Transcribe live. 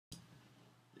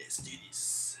let's do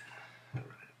this. Alright.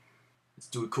 Let's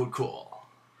do a cold call.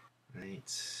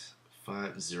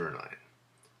 8509.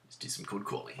 Let's do some cold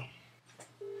calling.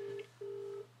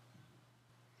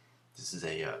 This is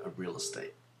a real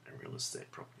estate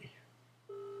property.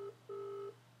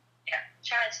 Yeah,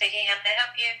 Sharon speaking. How may I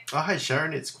help you? Oh, hi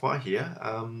Sharon, it's Khoa here.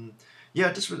 Yeah,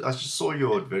 I just saw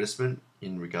your advertisement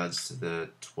in regards to the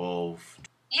 12.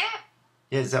 Yeah.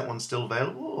 Yeah, is that one still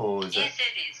available, or is Yes,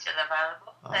 it is still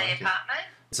available. Oh, The okay. apartment.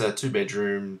 It's a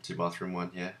 2-bedroom, 2-bathroom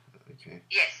one? Yeah. Okay.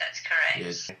 Yes, that's correct.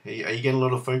 Yeah. Are you getting a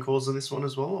lot of phone calls on this one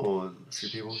as well, or a few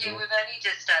people? Yeah, we've only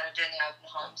just started doing the open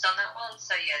homes on that one,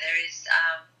 so yeah, there's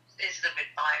a little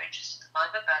bit of buyer interest at the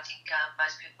moment, but I think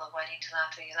most people are waiting till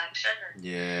after the election, and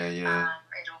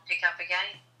it'll pick up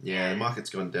again. Yeah, the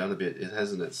market's gone down a bit,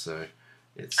 hasn't it? So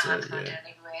it's it's gone down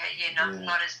everywhere.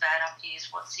 Not as bad up here as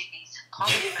what Sydney's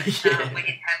on, but we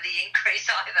didn't have the increase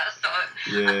either, so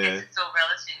I guess it's all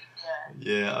relative.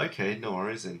 Yeah. Okay. No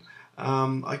worries then.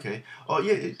 Okay. Oh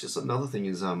yeah. Just another thing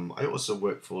is I also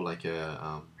work for like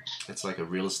it's like a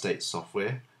real estate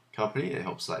software company. It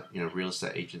helps like real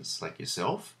estate agents like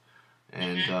yourself,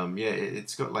 and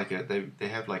it's got like they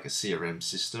have like a CRM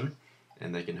system,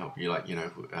 and they can help you like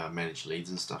manage leads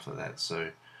and stuff like that.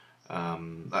 So.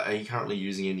 Are you currently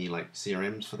using any like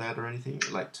CRMs for that or anything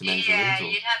like to manage the leads? Yeah,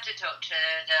 you'd have to talk to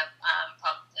the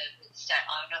estate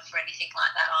owner for anything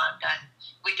like that.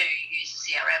 We do use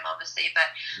the CRM obviously, but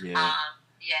that's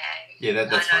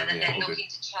fine. I know that they're looking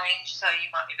to change, so you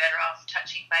might be better off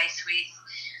touching base with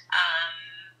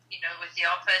with the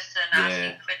office and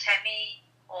asking for Tammy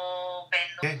or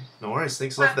Ben. Okay, no worries.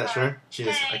 Thanks a lot for that, Sharon.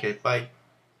 Cheers. Thanks. Okay, bye.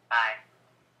 Bye.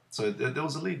 So there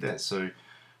was a lead there. So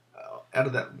out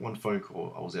of that one phone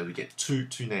call, I was able to get two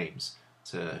names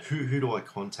to who do I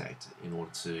contact in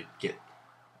order to get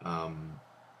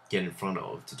in front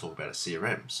of to talk about a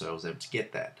CRM. So I was able to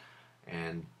get that,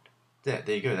 and there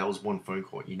you go. That was one phone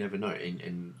call. You never know,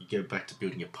 and you go back to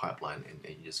building a pipeline, and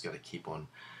you just got to keep on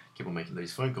making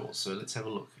these phone calls. So let's have a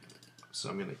look. So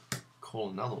I'm going to call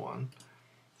another one.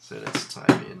 So let's type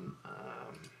in.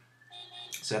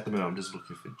 So at the moment, I'm just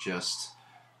looking for just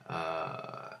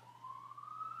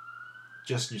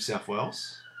New South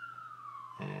Wales,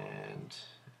 and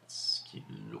let's keep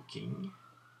looking.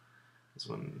 This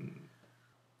one.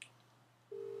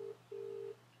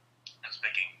 I'm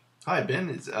speaking. Hi Ben,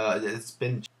 it's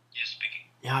Ben. Yes, speaking.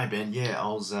 Yeah, hi Ben. Yeah, I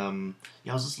was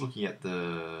just looking at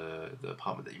the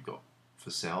apartment that you've got for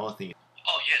sale. I think.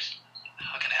 Oh yes.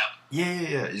 How can I help?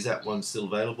 Yeah. Is that one still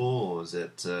available, or is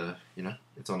it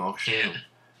it's on auction? Yeah.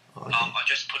 Or, okay. I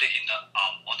just put it in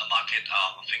on the market.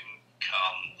 I think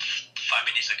 5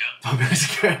 minutes ago. 5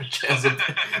 minutes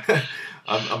ago.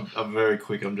 I'm very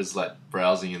quick. I'm just like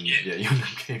browsing and your name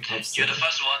came up. You're the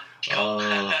first one.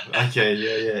 Oh, okay,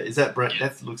 yeah. Is that brand? Yeah.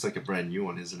 That looks like a brand new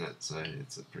one, isn't it? So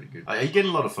it's a pretty good. Are you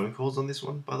getting a lot of phone calls on this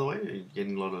one, by the way? Are you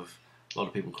getting a lot of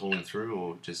people calling through,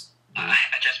 or just? I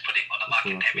just put it on the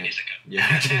market 10 minutes ago.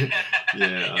 Yeah.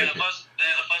 Yeah. Okay. You're the first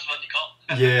one to call.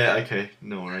 Yeah. Okay.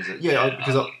 No worries.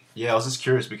 I was just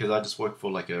curious because I just work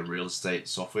for like a real estate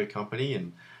software company,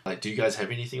 and like, do you guys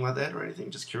have anything like that or anything?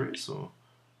 Just curious, or?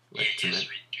 Like, Yes,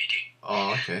 we do.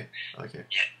 Oh, okay.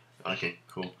 Yeah. Okay,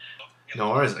 cool. No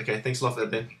worries. Okay, thanks a lot for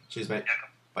that, Ben. Cheers, mate.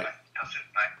 Bye. Bye.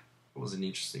 It was an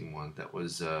interesting one. That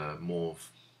was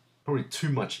probably too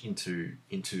much into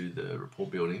the rapport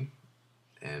building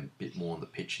and a bit more on the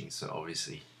pitching. So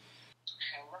obviously.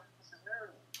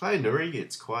 Hi, Nuri.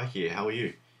 It's Khoa here. How are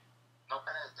you? Not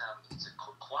bad. It's a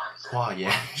Khoa. Khoa,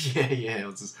 yeah. I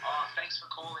was just. Oh, thanks for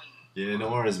calling. Yeah, no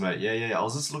worries, mate. Yeah. I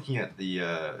was just looking at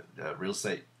the real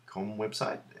estate com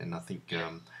website, and I think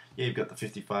you've got the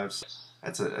 55.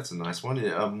 That's a nice one.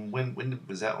 Yeah, when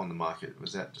was that on the market?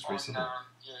 Was that just recently?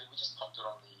 We just popped it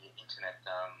on the internet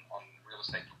on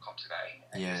realestate.com today,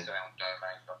 and Yeah. it's on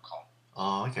domain.com.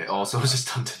 Oh, okay. Oh, so it was just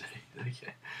done today.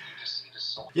 Okay. You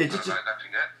just saw. Yeah,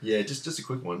 just a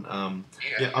quick one.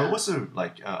 I also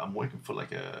I'm working for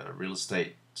like a real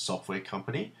estate software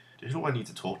company. Who do I need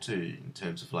to talk to in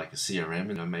terms of like a CRM,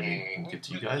 and maybe we can give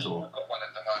to you guys, or? We've got one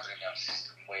at the moment in our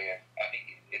system where I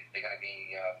think they're going to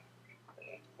be.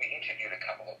 We interviewed a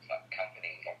couple of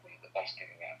companies, like the boss in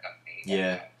our company.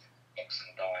 Yeah. X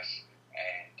and Dice,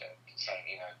 and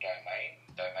saying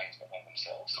domains got one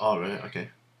themselves. Oh, right. Okay.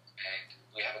 And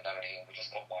we haven't done anything. We just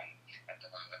got one at the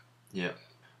moment. Yeah.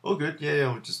 All good.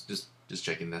 Yeah. We're just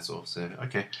checking. That's all. So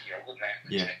okay. Yeah, good man.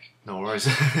 Yeah. Check. No worries.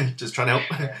 Just trying to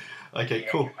help. Okay.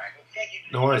 Cool.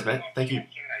 No worries, mate. Thank you.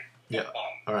 Yeah.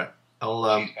 All right.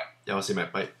 I'll see you,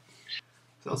 mate. Bye.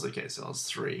 So that was okay. So that was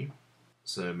 3.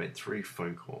 So I made 3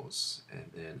 phone calls,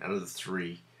 and then out of the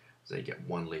 3, they get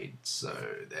 1 lead. So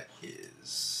that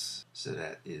is So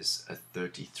that is a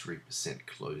 33%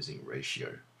 closing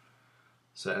ratio.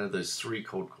 So out of those 3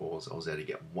 cold calls, I was able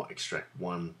to extract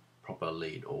 1 proper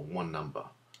lead or 1 number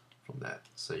from that.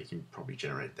 So you can probably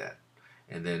generate that.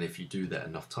 And then if you do that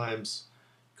enough times,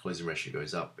 closing ratio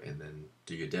goes up, and then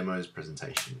do your demos,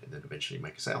 presentation, and then eventually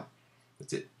make a sale.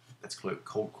 That's it. That's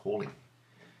cold calling.